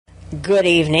Good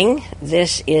evening.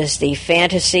 This is the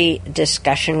Fantasy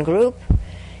Discussion Group,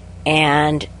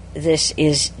 and this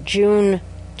is June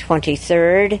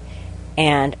 23rd,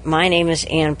 and my name is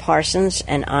Ann Parsons,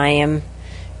 and I am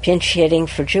pinch hitting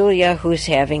for Julia, who's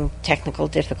having technical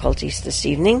difficulties this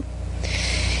evening.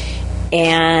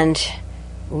 And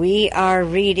we are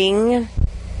reading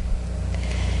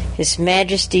His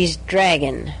Majesty's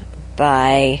Dragon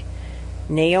by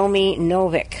Naomi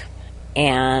Novik,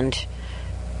 and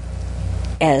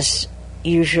as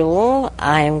usual,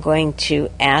 I am going to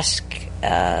ask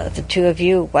the two of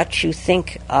you what you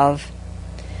think of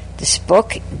this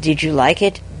book. Did you like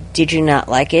it? Did you not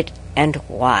like it? And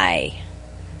why?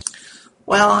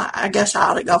 Well, I guess I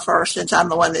ought to go first since I'm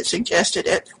the one that suggested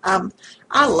it.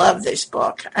 I love this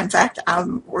book. In fact, I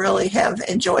really have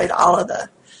enjoyed all of the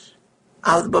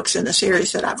books in the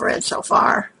series that I've read so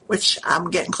far, which I'm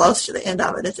getting close to the end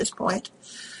of it at this point.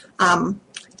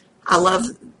 I love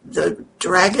the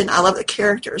dragon. I love the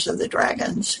characters of the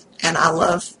dragons, and I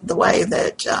love the way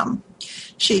that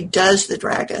she does the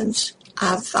dragons.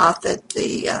 I thought that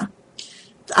the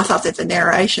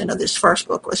narration of this first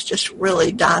book was just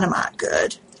really dynamite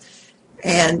good,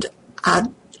 and I've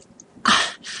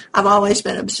always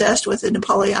been obsessed with the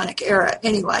Napoleonic era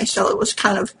anyway. So it was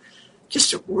kind of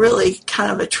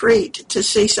a treat to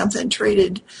see something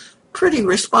treated pretty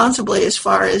responsibly as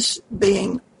far as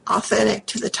being authentic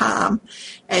to the time,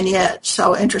 and yet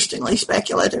so interestingly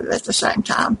speculative at the same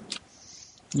time.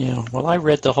 Yeah, well, I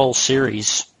read the whole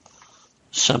series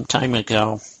some time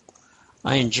ago.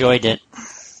 I enjoyed it.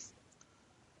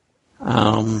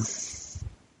 I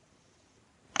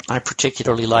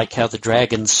particularly like how the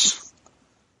dragons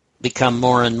become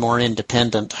more and more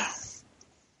independent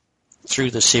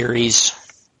through the series.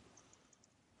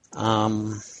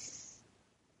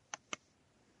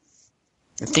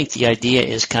 I think the idea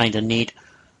is kind of neat.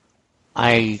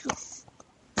 I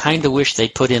kind of wish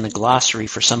they'd put in a glossary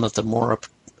for some of the more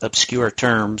obscure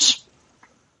terms.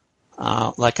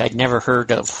 Like I'd never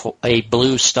heard of a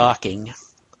blue stocking,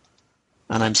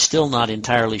 and I'm still not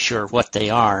entirely sure what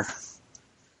they are.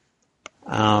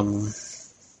 That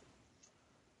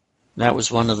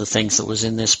was one of the things that was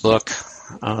in this book.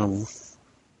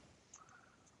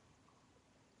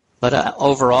 But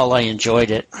overall, I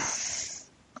enjoyed it.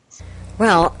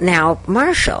 Well, now,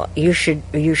 Marshall, you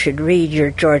should read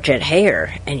your Georgette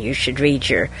Heyer, and you should read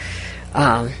your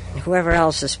whoever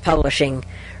else is publishing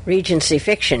Regency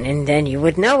fiction, and then you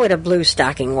would know what a blue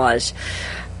stocking was.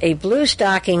 A blue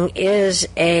stocking is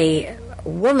a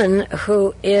woman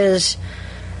who is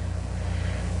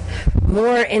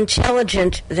more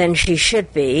intelligent than she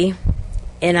should be.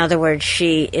 In other words,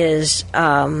 she is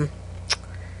not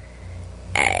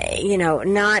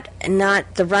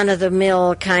the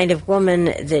run-of-the-mill kind of woman,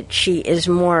 that she is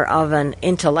more of an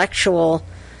intellectual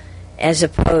as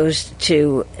opposed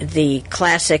to the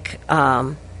classic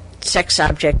sex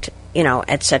object,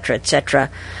 et cetera, et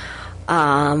cetera.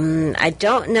 I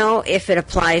don't know if it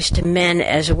applies to men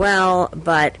as well,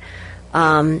 but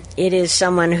it is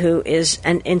someone who is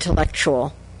an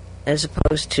intellectual as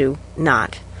opposed to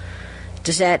not.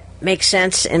 Does that make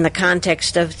sense in the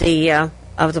context of the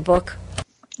book?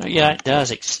 Yeah, it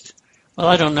does. Well,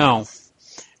 I don't know.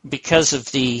 Because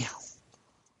of the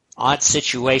odd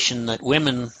situation that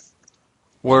women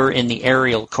were in the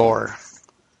aerial corps,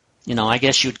 I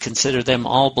guess you'd consider them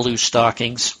all blue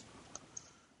stockings.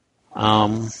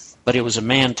 But it was a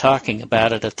man talking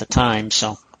about it at the time,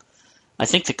 so I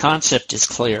think the concept is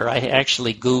clear. I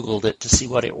actually Googled it to see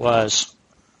what it was.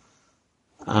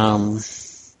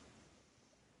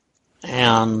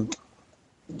 And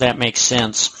that makes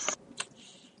sense.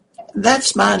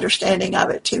 That's my understanding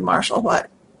of it too, Marshall, what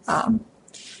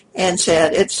Ann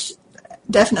said. It's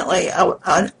definitely a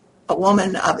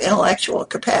woman of intellectual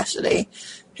capacity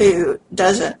who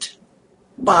doesn't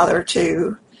bother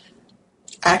to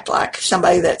act like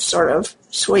somebody that's sort of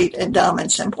sweet and dumb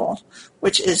and simple,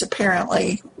 which is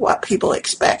apparently what people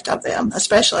expect of them,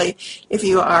 especially if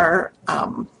you are,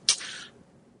 I'm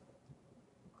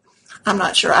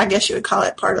not sure, I guess you would call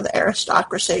it part of the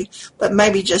aristocracy, but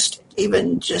maybe in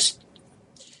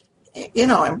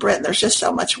Britain there's just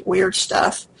so much weird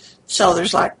stuff. So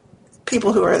there's like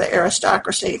people who are the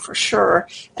aristocracy for sure,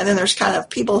 and then there's kind of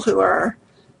people who are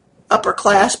upper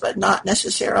class but not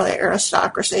necessarily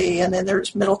aristocracy, and then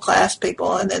there's middle class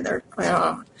people, and then but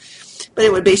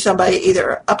it would be somebody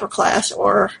either upper class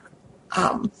or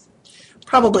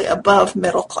probably above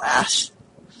middle class.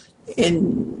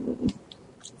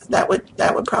 That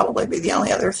would probably be the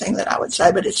only other thing that I would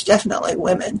say, but it's definitely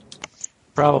women.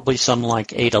 Probably some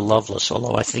like Ada Lovelace,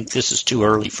 although I think this is too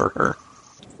early for her.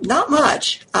 Not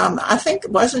much. I think,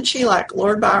 wasn't she like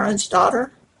Lord Byron's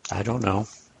daughter? I don't know.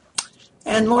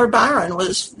 And Lord Byron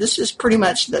this is pretty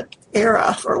much the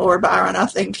era for Lord Byron. I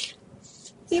think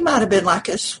he might have been like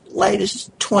as late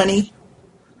as 20,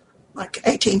 like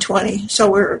 1820. So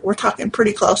we're talking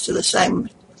pretty close to the same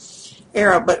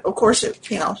era. But of course,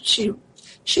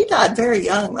 she died very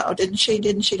young though, didn't she?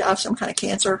 Didn't she die of some kind of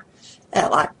cancer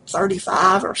at like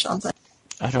 35 or something?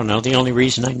 I don't know. The only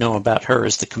reason I know about her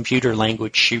is the computer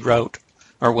language she wrote,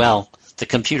 the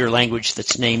computer language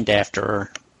that's named after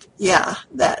her. Yeah,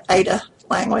 that Ada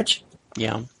language.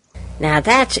 Yeah. Now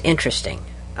that's interesting.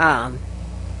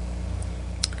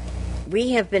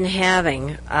 We have been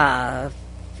having, and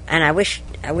I wish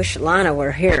Lana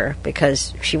were here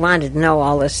because she wanted to know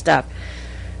all this stuff.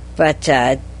 But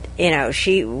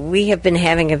we have been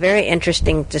having a very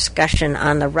interesting discussion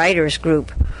on the writers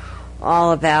group,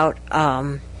 all about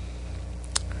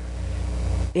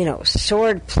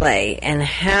sword play and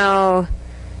how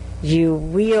you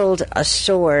wield a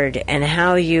sword and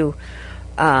how you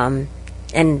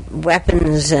and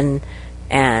weapons and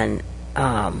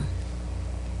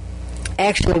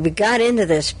actually we got into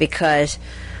this because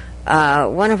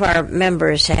one of our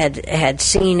members had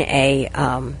seen a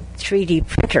 3D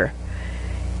printer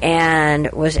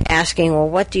and was asking, well,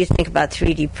 what do you think about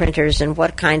 3D printers and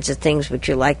what kinds of things would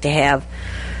you like to have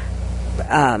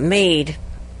made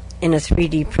in a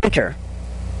 3D printer?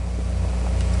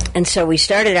 And so we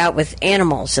started out with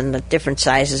animals and the different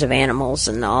sizes of animals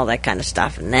and all that kind of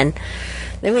stuff. And then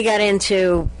we got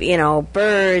into,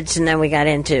 birds, and then we got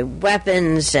into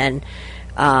weapons and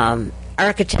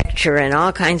architecture and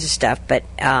all kinds of stuff. But,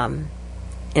 Lana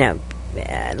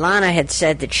had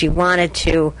said that she wanted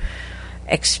to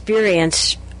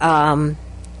experience, some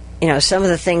of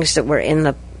the things that were in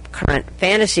the current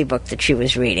fantasy book that she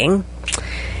was reading.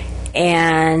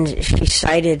 And she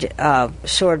cited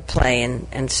sword play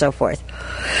and so forth.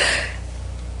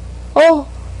 Oh,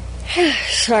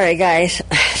 sorry, guys.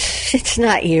 It's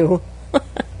not you.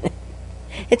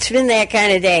 It's been that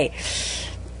kind of day.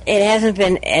 It hasn't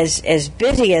been as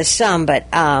busy as some, but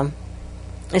I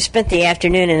spent the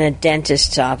afternoon in a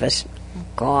dentist's office.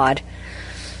 God.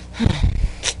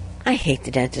 I hate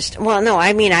the dentist. Well, no,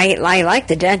 I mean, I like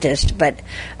the dentist, but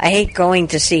I hate going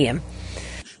to see him.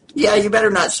 Yeah, you better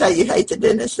not say you hate the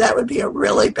dentist. That would be a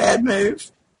really bad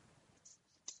move.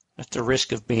 At the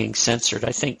risk of being censored,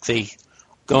 I think the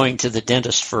going to the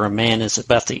dentist for a man is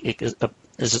about is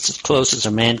as close as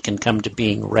a man can come to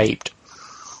being raped,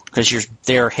 because you're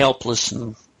there helpless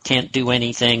and can't do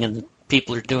anything, and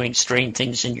people are doing strange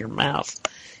things in your mouth,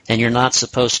 and you're not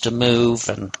supposed to move,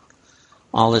 and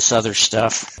all this other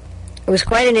stuff. It was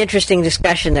quite an interesting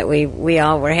discussion that we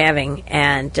all were having,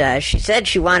 and she said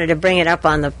she wanted to bring it up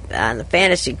on the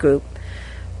fantasy group,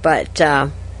 but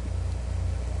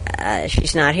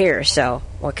she's not here, so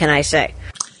what can I say?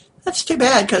 That's too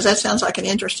bad, because that sounds like an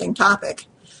interesting topic.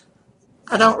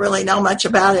 I don't really know much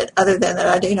about it, other than that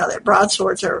I do know that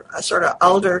broadswords are a sort of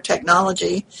older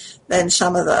technology than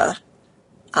some of the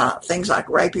things like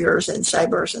rapiers and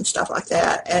sabers and stuff like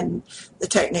that, and the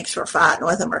techniques for fighting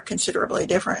with them are considerably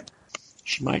different.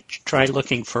 She might try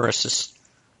looking for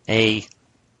Society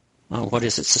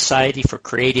for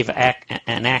Creative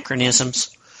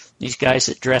Anachronisms. These guys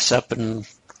that dress up in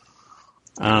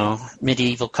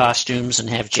medieval costumes and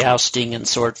have jousting and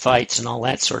sword fights and all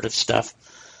that sort of stuff.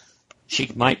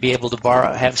 She might be able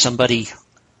to have somebody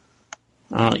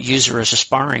use her as a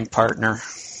sparring partner.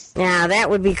 Now, that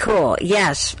would be cool.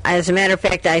 Yes. As a matter of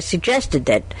fact, I suggested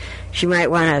that she might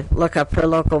want to look up her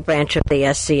local branch of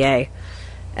the SCA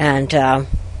and,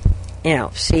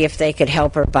 see if they could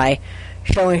help her by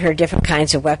showing her different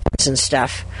kinds of weapons and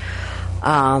stuff.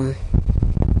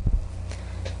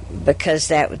 Because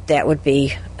that would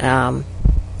be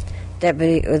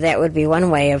one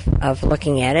way of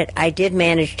looking at it. I did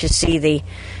manage to see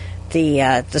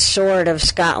the Sword of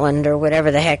Scotland, or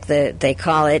whatever the heck they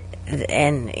call it,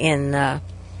 and in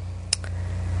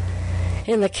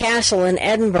the castle in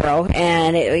Edinburgh,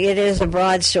 and it is a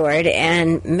broadsword,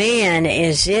 and man,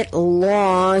 is it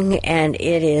long, and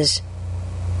it is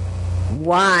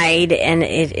wide, and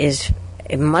it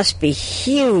must be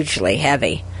hugely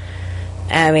heavy.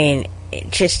 I mean,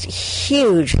 just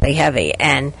hugely heavy,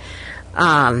 and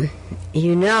that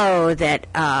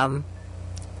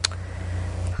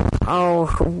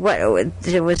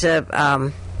there was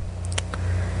a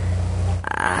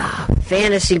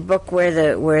fantasy book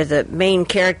where the main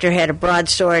character had a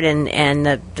broadsword, and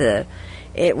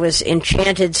it was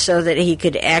enchanted so that he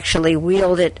could actually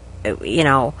wield it,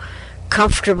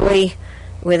 comfortably,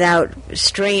 without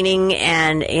straining,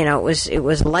 and it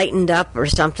was lightened up or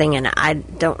something, and I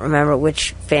don't remember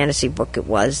which fantasy book it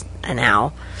was and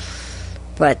how,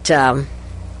 but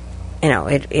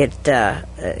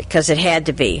it because it had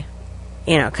to be,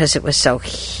 because it was so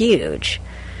huge.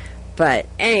 But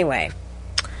anyway,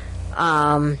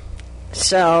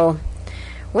 so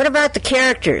what about the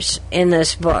characters in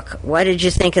this book? What did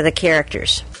you think of the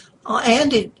characters?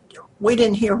 Andy, we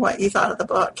didn't hear what you thought of the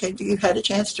book. Have you had a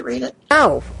chance to read it?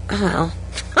 Oh, well.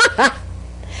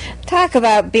 Talk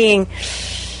about being...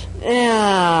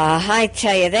 I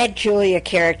tell you, that Julia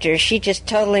character, she just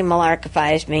totally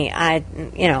malarkifies me.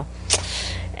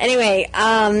 Anyway,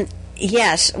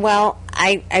 yes, well,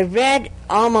 I read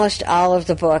almost all of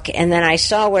the book, and then I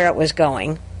saw where it was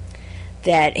going,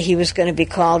 that he was going to be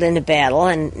called into battle,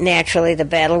 and naturally the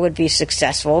battle would be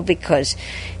successful because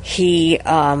he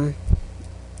was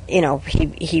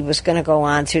going to go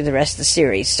on through the rest of the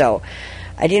series. So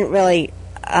I didn't really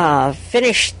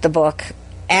finish the book,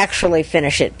 actually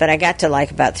finish it, but I got to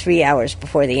about 3 hours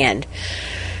before the end.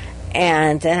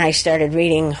 And then I started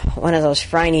reading one of those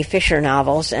Phryne Fisher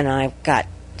novels, and I got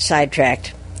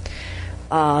sidetracked.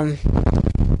 But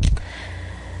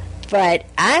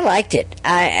I liked it.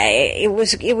 It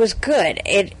was good.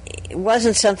 It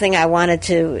wasn't something I wanted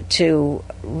to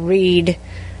read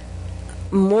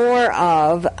more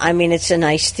of. I mean, it's a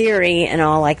nice theory and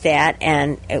all like that,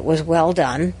 and it was well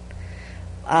done.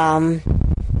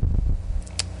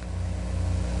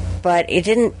 But it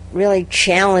didn't really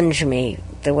challenge me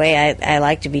the way I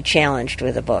like to be challenged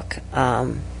with a book.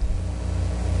 On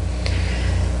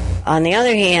the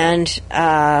other hand,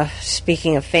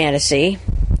 speaking of fantasy,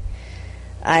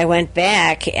 I went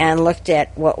back and looked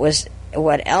at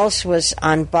what else was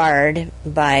on Bard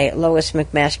by Lois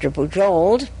McMaster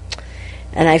Bujold,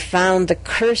 and I found The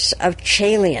Curse of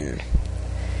Chalion.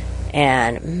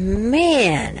 And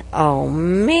man, oh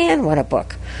man, what a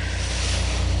book.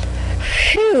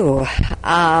 Phew.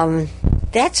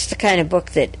 That's the kind of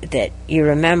book that you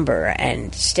remember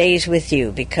and stays with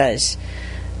you, because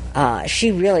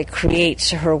she really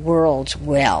creates her worlds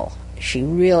well. She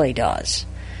really does.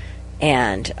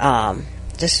 And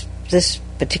this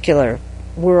particular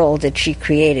world that she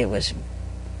created was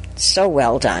so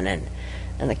well done, and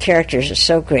the characters are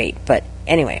so great. But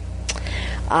anyway,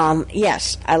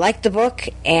 yes, I liked the book,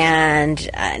 and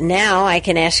now I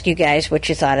can ask you guys what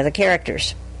you thought of the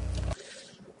characters.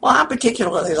 Well, I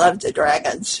particularly loved the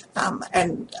dragons,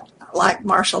 and like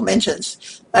Marshall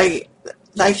mentions, they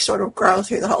sort of grow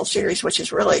through the whole series, which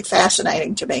is really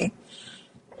fascinating to me.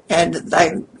 And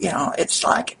it's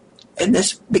like in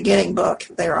this beginning book,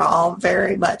 they're all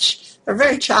they're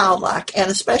very childlike,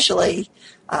 and especially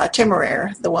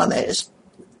Temeraire, the one that is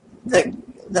the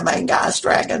main guy's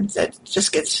dragon that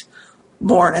just gets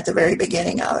born at the very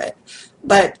beginning of it.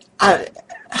 But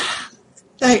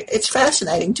it's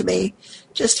fascinating to me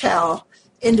just how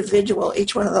individual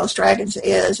each one of those dragons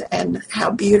is, and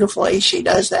how beautifully she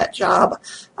does that job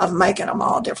of making them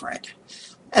all different.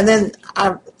 And then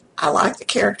I like the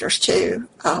characters too,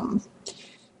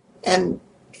 and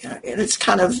it's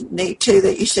kind of neat too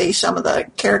that you see some of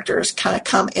the characters kind of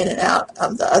come in and out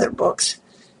of the other books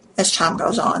as time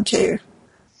goes on too.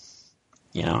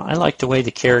 Yeah, I like the way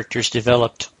the characters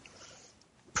developed,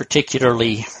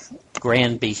 particularly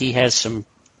Granby. He has some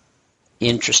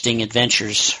interesting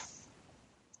adventures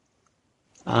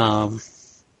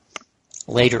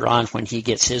later on when he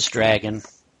gets his dragon.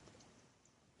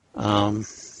 And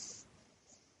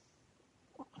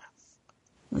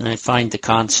I find the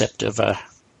concept of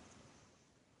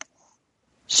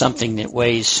something that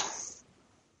weighs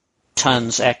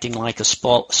tons acting like a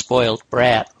spoiled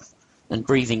brat and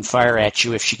breathing fire at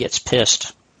you if she gets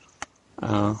pissed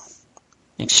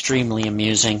extremely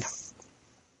amusing.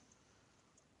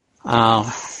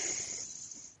 And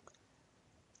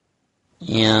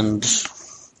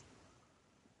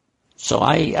so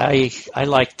I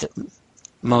liked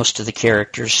most of the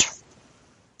characters.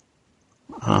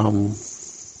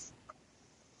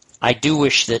 I do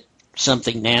wish that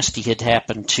something nasty had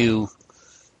happened to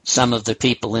some of the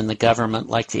people in the government,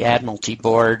 like the Admiralty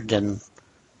Board and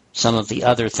some of the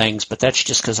other things, but that's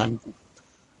just because I'm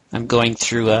going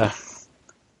through a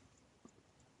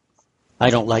I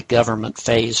don't like government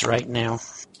phase right now.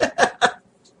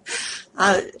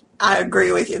 I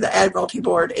agree with you. The Admiralty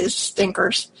Board is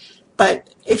stinkers. But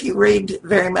if you read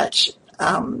very much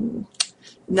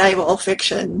naval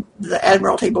fiction, the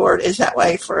Admiralty Board is that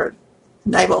way for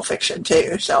naval fiction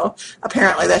too. So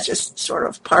apparently that's just sort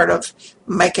of part of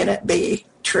making it be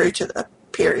true to the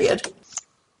period.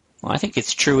 Well, I think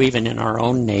it's true even in our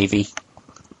own Navy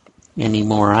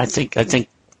anymore. I think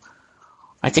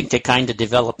I think they kind of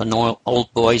develop an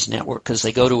old boys network because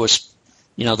they go to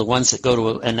the ones that go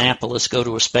to Annapolis go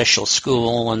to a special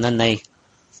school, and then they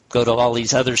go to all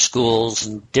these other schools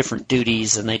and different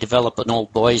duties, and they develop an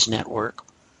old boys network.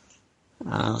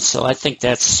 So I think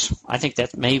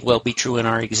that may well be true in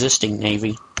our existing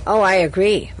Navy. Oh, I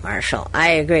agree, Marshall. I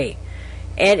agree.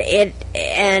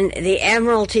 And the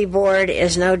Admiralty Board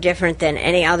is no different than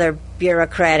any other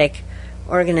bureaucratic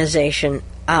organization.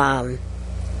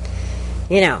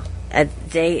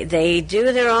 They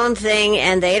do their own thing,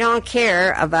 and they don't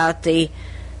care about the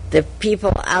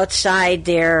people outside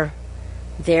their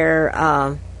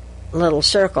little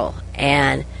circle,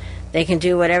 and they can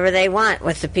do whatever they want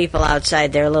with the people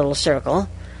outside their little circle.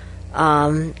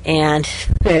 And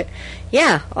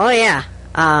yeah, oh yeah.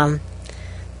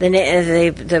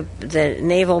 The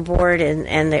Naval Board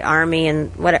and the Army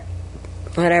and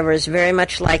whatever is very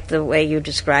much like the way you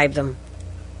describe them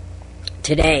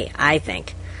today, I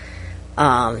think.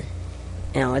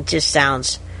 It just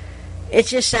sounds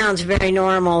very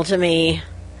normal to me.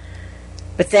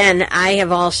 But then I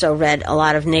have also read a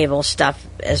lot of naval stuff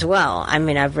as well. I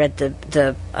mean, I've read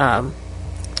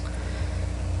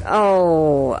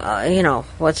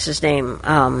what's his name?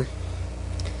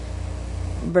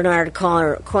 Bernard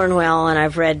Cornwell, and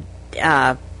I've read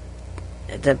the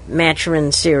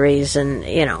Maturin series, and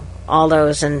all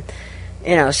those, and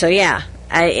so yeah,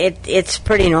 it's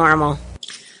pretty normal.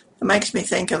 It makes me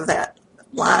think of that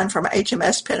line from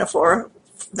HMS Pinafore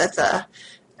that the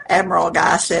Admiral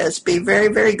guy says, "Be very,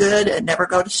 very good and never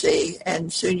go to sea,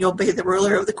 and soon you'll be the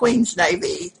ruler of the Queen's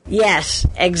Navy." Yes,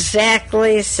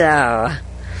 exactly so.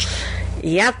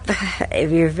 Yep,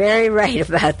 you're very right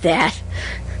about that.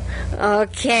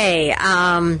 Okay,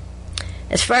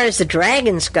 as far as the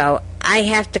dragons go, I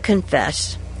have to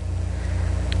confess,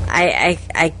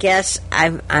 I guess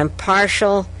I'm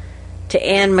partial to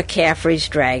Anne McCaffrey's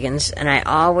dragons, and I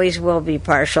always will be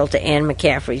partial to Anne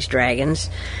McCaffrey's dragons.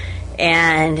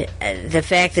 And the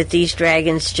fact that these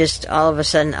dragons just all of a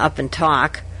sudden up and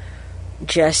talk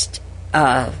just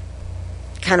kind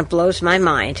of blows my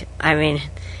mind. I mean,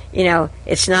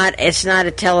 it's not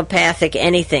a telepathic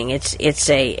anything. It's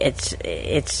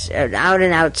an out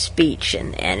and out speech,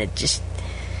 and it just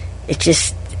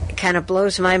kind of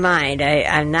blows my mind.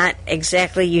 I'm not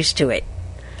exactly used to it.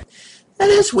 That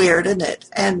is weird, isn't it?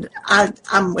 And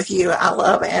I'm with you. I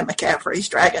love Anne McCaffrey's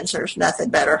dragons. There's nothing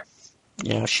better.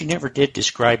 Yeah, she never did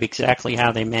describe exactly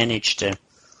how they managed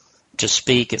to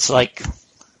speak. It's like,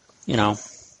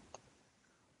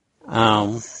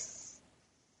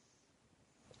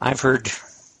 I've heard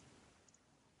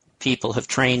people have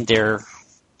trained their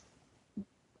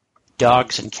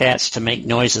dogs and cats to make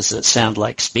noises that sound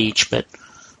like speech, but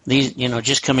these,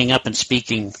 just coming up and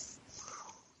speaking,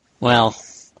 well,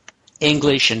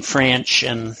 English and French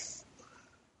and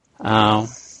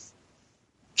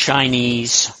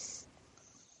Chinese,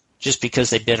 just because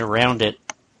they've been around it.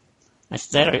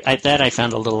 That I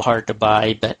found a little hard to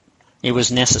buy, but it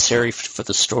was necessary for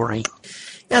the story.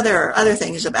 Yeah, there are other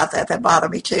things about that bother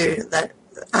me too, that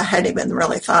I hadn't even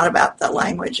really thought about the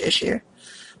language issue.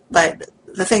 But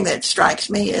the thing that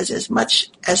strikes me is as much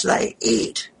as they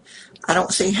eat, I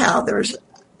don't see how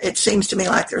it seems to me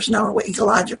like there's no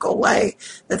ecological way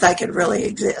that they could really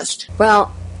exist.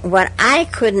 Well, what I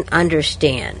couldn't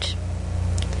understand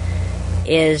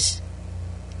is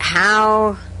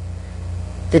how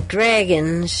the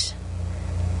dragons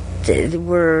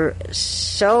were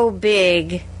so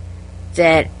big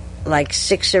that like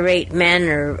 6 or 8 men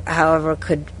or however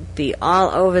could be all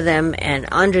over them and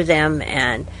under them,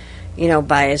 and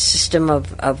by a system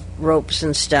of ropes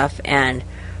and stuff, and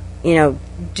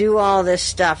do all this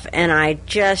stuff. And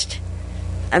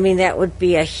that would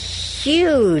be a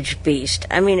huge beast.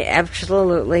 I mean,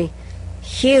 absolutely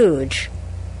huge.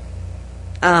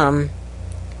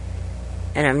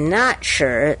 And I'm not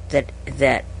sure that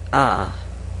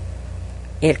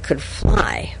it could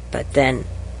fly. But then,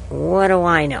 what do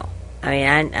I know? I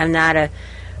mean, I'm not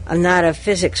a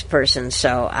physics person,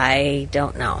 so I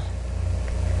don't know.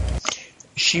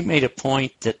 She made a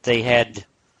point that they had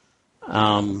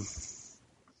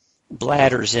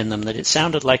bladders in them, that it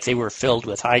sounded like they were filled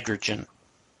with hydrogen.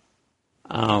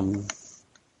 And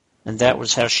that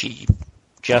was how she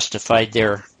justified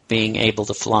their being able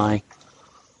to fly.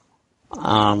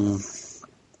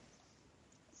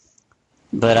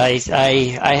 But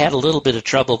I had a little bit of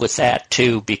trouble with that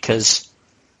too, because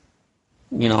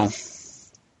the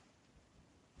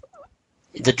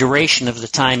duration of the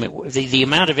time, the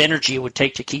amount of energy it would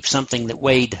take to keep something that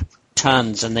weighed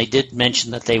tons, and they did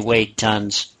mention that they weighed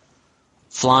tons,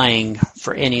 flying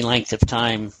for any length of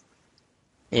time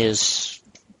is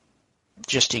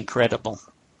just incredible.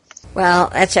 Well,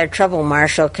 that's our trouble,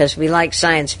 Marshall, because we like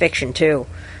science fiction too,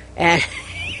 and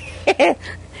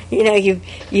you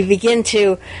begin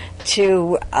to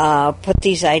put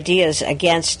these ideas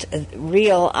against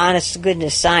real, honest to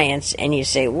goodness science, and you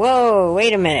say, "Whoa,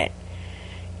 wait a minute!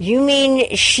 You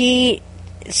mean she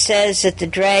says that the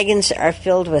dragons are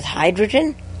filled with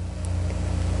hydrogen?"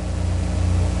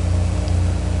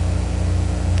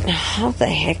 How the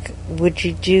heck would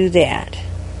you do that?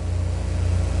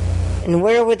 And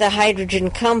where would the hydrogen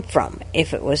come from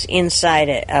if it was inside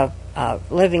a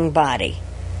living body?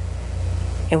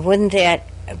 And wouldn't that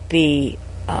be...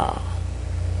 Now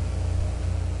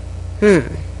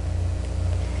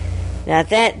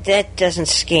that doesn't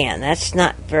scan. That's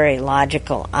not very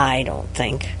logical, I don't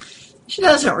think. She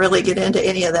doesn't really get into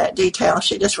any of that detail.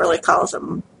 She just really calls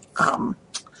them...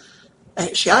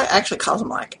 she actually calls them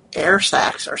like air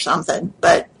sacs or something.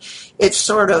 But it's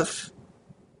sort of...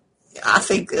 I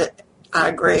think that I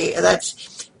agree.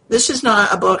 This is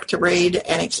not a book to read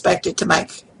and expect it to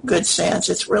make good sense.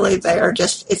 It's really there.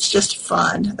 It's just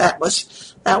fun. That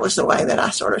was the way that I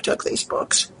sort of took these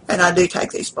books, and I do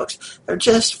take these books. They're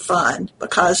just fun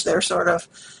because they're sort of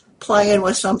playing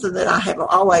with something that I have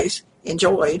always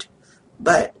enjoyed,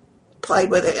 but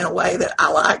played with it in a way that I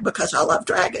like because I love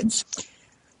dragons.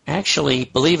 Actually,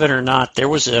 believe it or not, there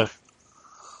was a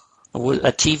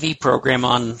TV program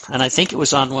on, and I think it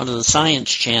was on one of the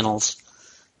science channels,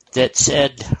 that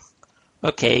said,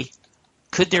 okay,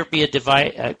 could there be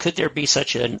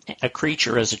such a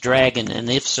creature as a dragon, and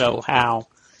if so, how?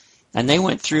 And they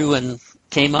went through and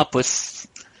came up with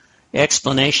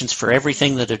explanations for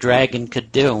everything that a dragon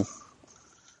could do,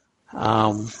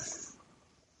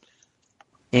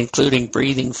 including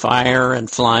breathing fire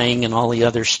and flying and all the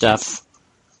other stuff.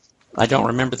 I don't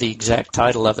remember the exact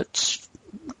title of it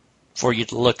for you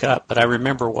to look up, but I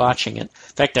remember watching it. In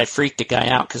fact, I freaked a guy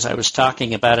out because I was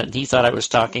talking about it, and he thought I was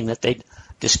talking that they'd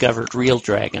discovered real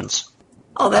dragons.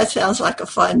 Oh, that sounds like a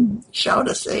fun show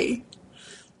to see.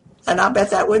 And I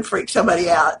bet that would freak somebody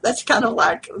out. That's kind of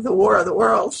like the War of the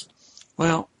Worlds.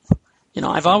 Well,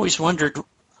 I've always wondered,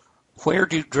 where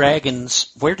did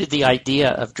the idea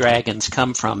of dragons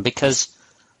come from? Because,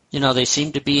 they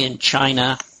seem to be in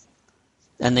China,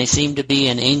 and they seem to be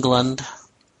in England.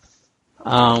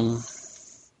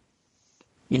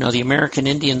 The American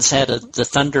Indians had the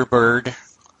Thunderbird.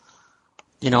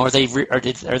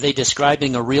 Are they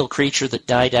describing a real creature that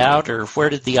died out, or where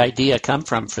did the idea come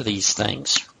from for these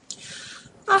things?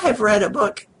 I have read a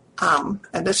book, and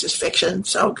this is fiction,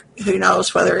 so who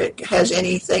knows whether it has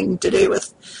anything to do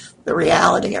with the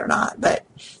reality or not. But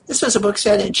this was a book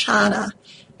set in China,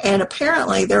 and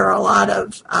apparently there are a lot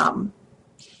of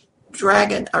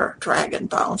dragon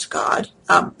bones.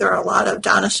 There are a lot of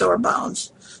dinosaur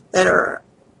bones that are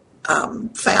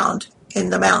found in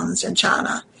the mountains in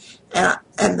China,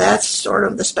 and that's sort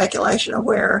of the speculation of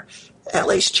where at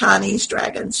least Chinese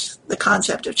dragons, the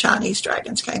concept of Chinese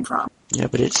dragons, came from. Yeah,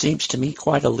 but it seems to me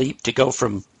quite a leap to go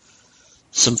from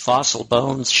some fossil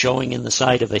bones showing in the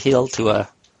side of a hill to a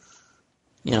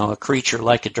creature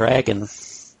like a dragon.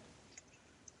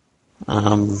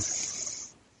 And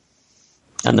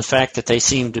the fact that they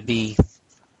seem to be,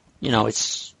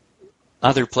 it's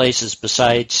other places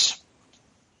besides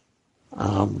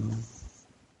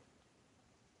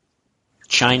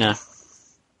China.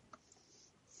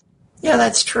 Yeah,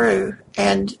 that's true.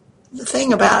 And the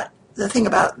thing about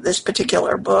this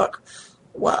particular book,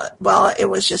 well, it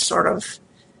was just sort of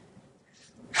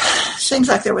seems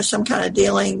like there was some kind of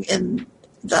dealing in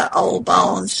the old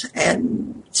bones,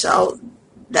 and so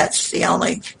that's the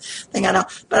only thing I know.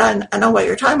 But I know what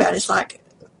you're talking about. It's like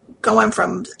going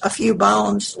from a few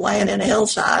bones laying in a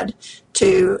hillside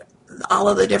to all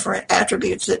of the different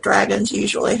attributes that dragons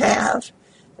usually have.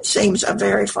 It seems a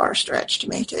very far stretch to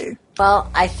me, too.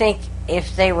 Well, I think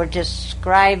if they were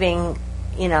describing,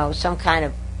 some kind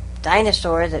of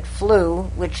dinosaur that flew,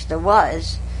 which there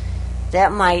was,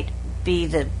 that might be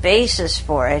the basis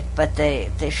for it, but they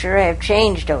sure have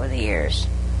changed over the years.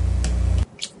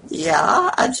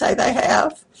 Yeah, I'd say they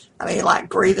have. I mean, like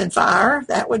breathing fire,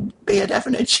 that would be a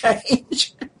definite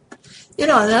change.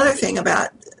 Another thing about,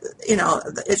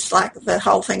 it's like the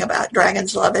whole thing about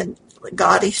dragons loving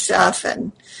gaudy stuff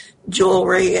and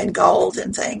jewelry and gold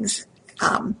and things.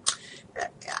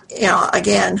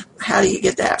 Again, how do you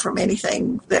get that from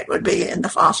anything that would be in the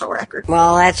fossil record?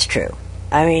 Well, that's true.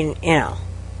 I mean,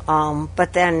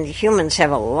 but then humans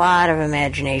have a lot of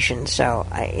imagination, so,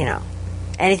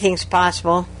 anything's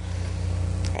possible.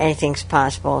 Anything's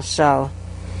possible, so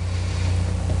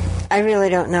I really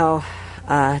don't know,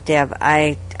 Deb.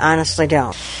 I honestly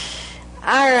don't.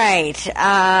 All right.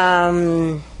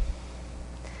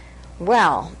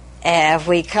 Well, have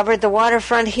we covered the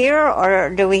waterfront here, or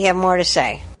do we have more to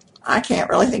say? I can't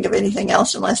really think of anything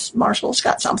else unless Marshall's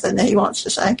got something that he wants to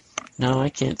say. No, I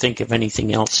can't think of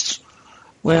anything else.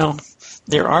 Well,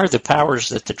 there are the powers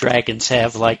that the dragons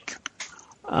have, like,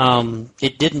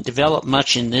 it didn't develop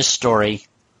much in this story,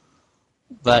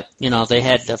 but, they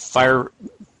had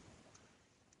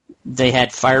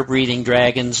fire-breathing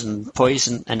dragons and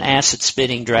poison and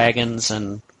acid-spitting dragons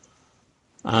and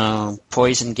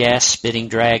poison gas-spitting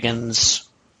dragons,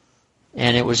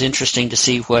 and it was interesting to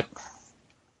see what,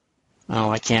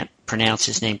 I can't pronounce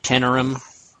his name,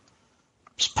 Tenorum's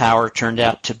power turned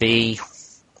out to be.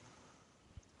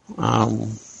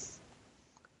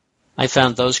 I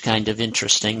found those kind of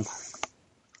interesting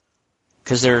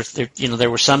because there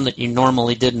were some that you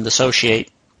normally didn't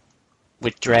associate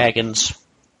with dragons.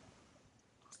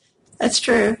 That's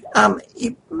true.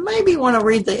 You maybe want to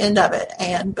read the end of it,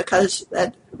 Anne, because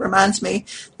that reminds me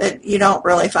that you don't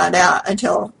really find out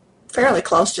until fairly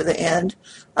close to the end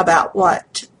about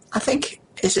what, I think,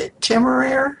 is it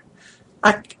Temeraire?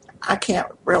 I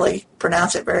can't really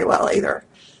pronounce it very well either.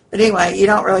 But anyway, you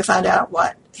don't really find out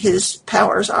what his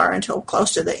powers are until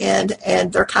close to the end,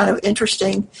 and they're kind of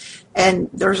interesting, and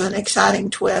there's an exciting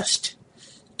twist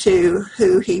to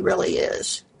who he really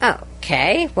is.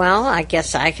 Okay, well, I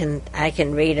guess I can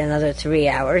read another 3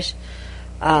 hours.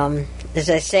 As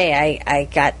I say, I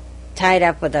got tied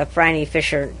up with a Phryne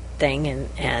Fisher thing,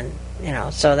 and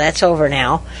so that's over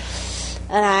now.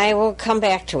 And I will come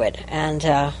back to it, and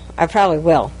I probably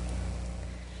will.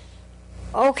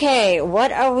 Okay,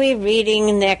 what are we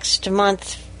reading next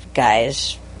month,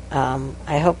 guys?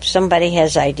 I hope somebody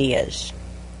has ideas.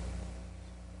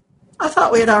 I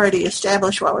thought we had already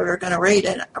established what we were going to read,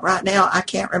 and right now I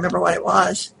can't remember what it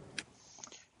was.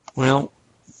 Well,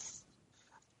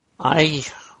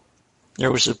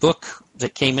 there was a book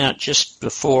that came out just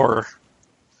before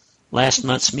last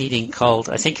month's meeting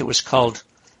I think it was called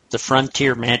The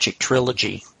Frontier Magic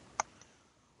Trilogy.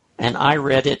 And I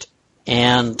read it,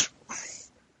 and,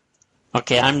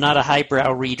 okay, I'm not a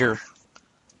highbrow reader,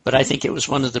 but I think it was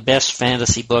one of the best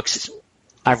fantasy books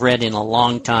I've read in a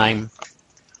long time.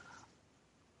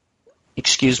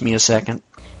 Excuse me a second.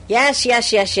 Yes.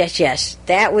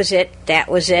 That was it.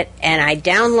 And I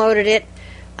downloaded it.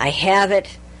 I have it.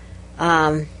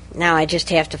 Now I just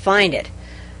have to find it.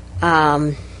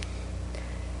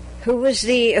 Who was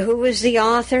the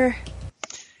author?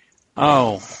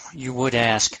 Oh, you would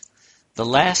ask. The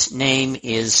last name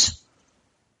is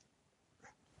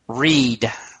Reed,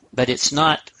 but it's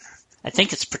not. I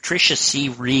think it's Patricia C.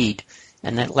 Reed,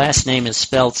 and that last name is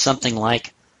spelled something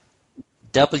like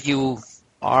Wreede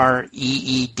or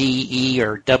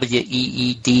Weede,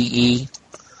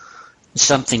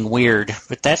 something weird.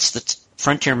 But that's the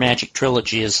Frontier Magic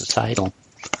Trilogy is the title.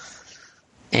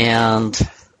 And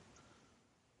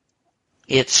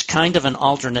it's kind of an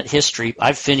alternate history.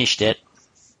 I've finished it.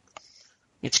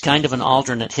 It's kind of an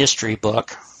alternate history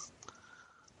book.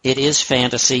 It is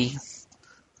fantasy.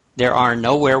 There are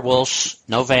no werewolves,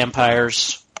 no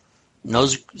vampires, no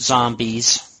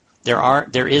zombies.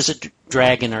 There is a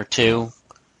dragon or two,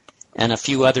 and a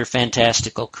few other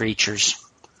fantastical creatures.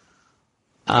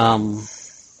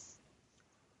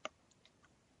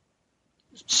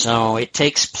 So it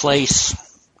takes place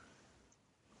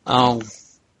about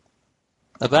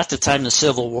the time the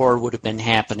Civil War would have been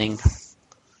happening.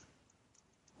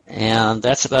 And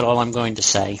that's about all I'm going to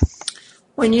say.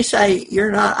 When you say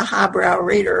you're not a highbrow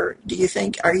reader,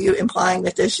 are you implying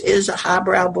that this is a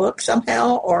highbrow book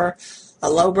somehow, or a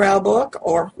lowbrow book,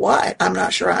 or what? I'm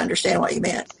not sure I understand what you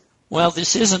meant. Well,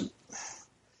 this isn't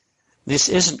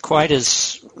quite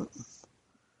as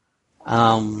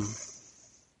I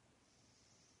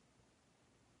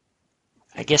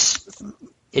guess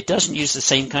it doesn't use the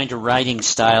same kind of writing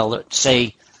style that,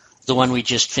 say, the one we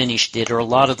just finished did, or a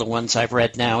lot of the ones I've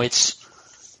read now. It's,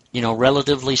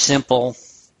 relatively simple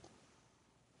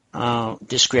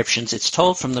descriptions. It's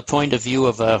told from the point of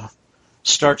view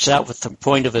starts out with the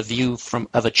point of view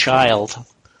of a child,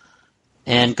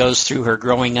 and goes through her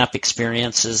growing up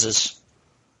experiences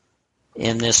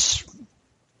in this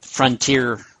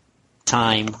frontier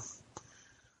time.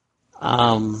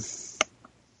 I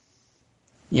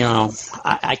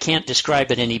can't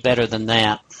describe it any better than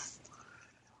that.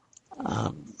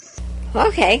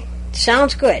 Okay,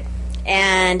 sounds good.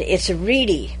 And it's a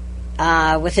Reedy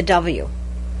with a W.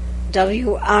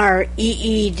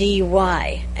 Wreedy.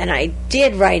 And I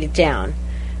did write it down.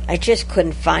 I just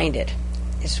couldn't find it.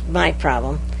 It's my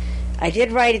problem. I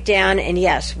did write it down, and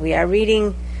yes, we are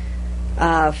reading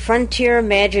Frontier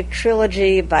Magic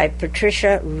Trilogy by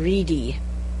Patricia Reedy.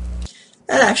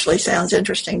 That actually sounds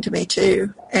interesting to me,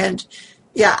 too. And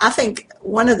Yeah, I think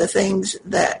one of the things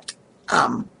that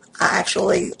I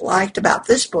actually liked about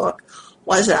this book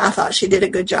was that I thought she did a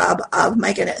good job of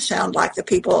making it sound like the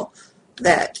people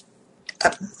that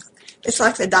it's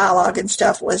like the dialogue and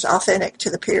stuff was authentic to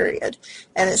the period.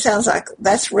 And it sounds like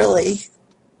that's really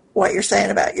what you're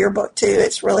saying about your book, too.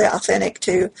 It's really authentic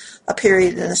to a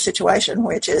period and a situation,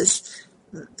 which is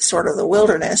sort of the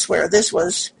wilderness, where this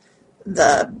was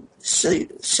the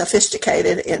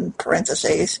sophisticated, in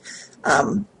parentheses,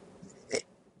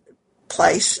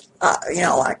 place,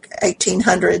 like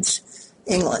 1800s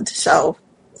England. So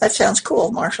that sounds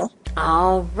cool, Marshall.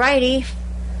 All righty.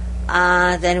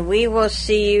 Then we will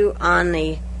see you on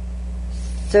the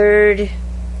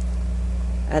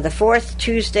fourth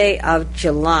Tuesday of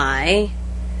July,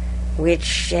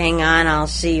 which, hang on, I'll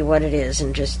see what it is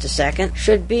in just a second.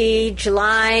 Should be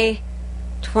July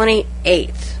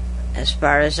 28th, as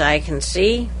far as I can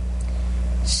see.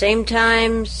 Same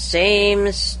time,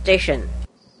 same station.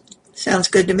 Sounds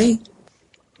good to me.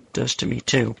 Does to me,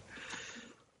 too.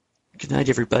 Good night,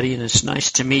 everybody, and it's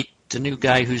nice to meet the new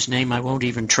guy whose name I won't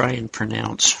even try and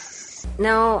pronounce.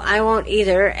 No, I won't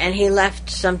either, and he left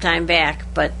some time back,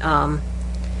 but,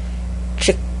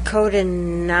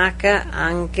 Chikodanaka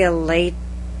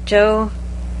Angelato?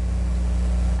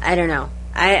 I don't know.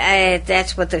 I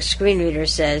that's what the screen reader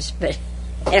says, but,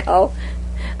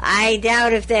 I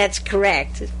doubt if that's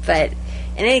correct. But,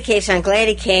 in any case, I'm glad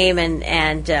he came,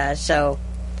 and so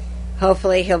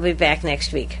hopefully he'll be back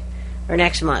next week, or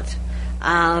next month.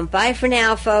 Bye for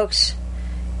now, folks.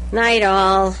 Night,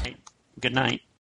 all. Good night.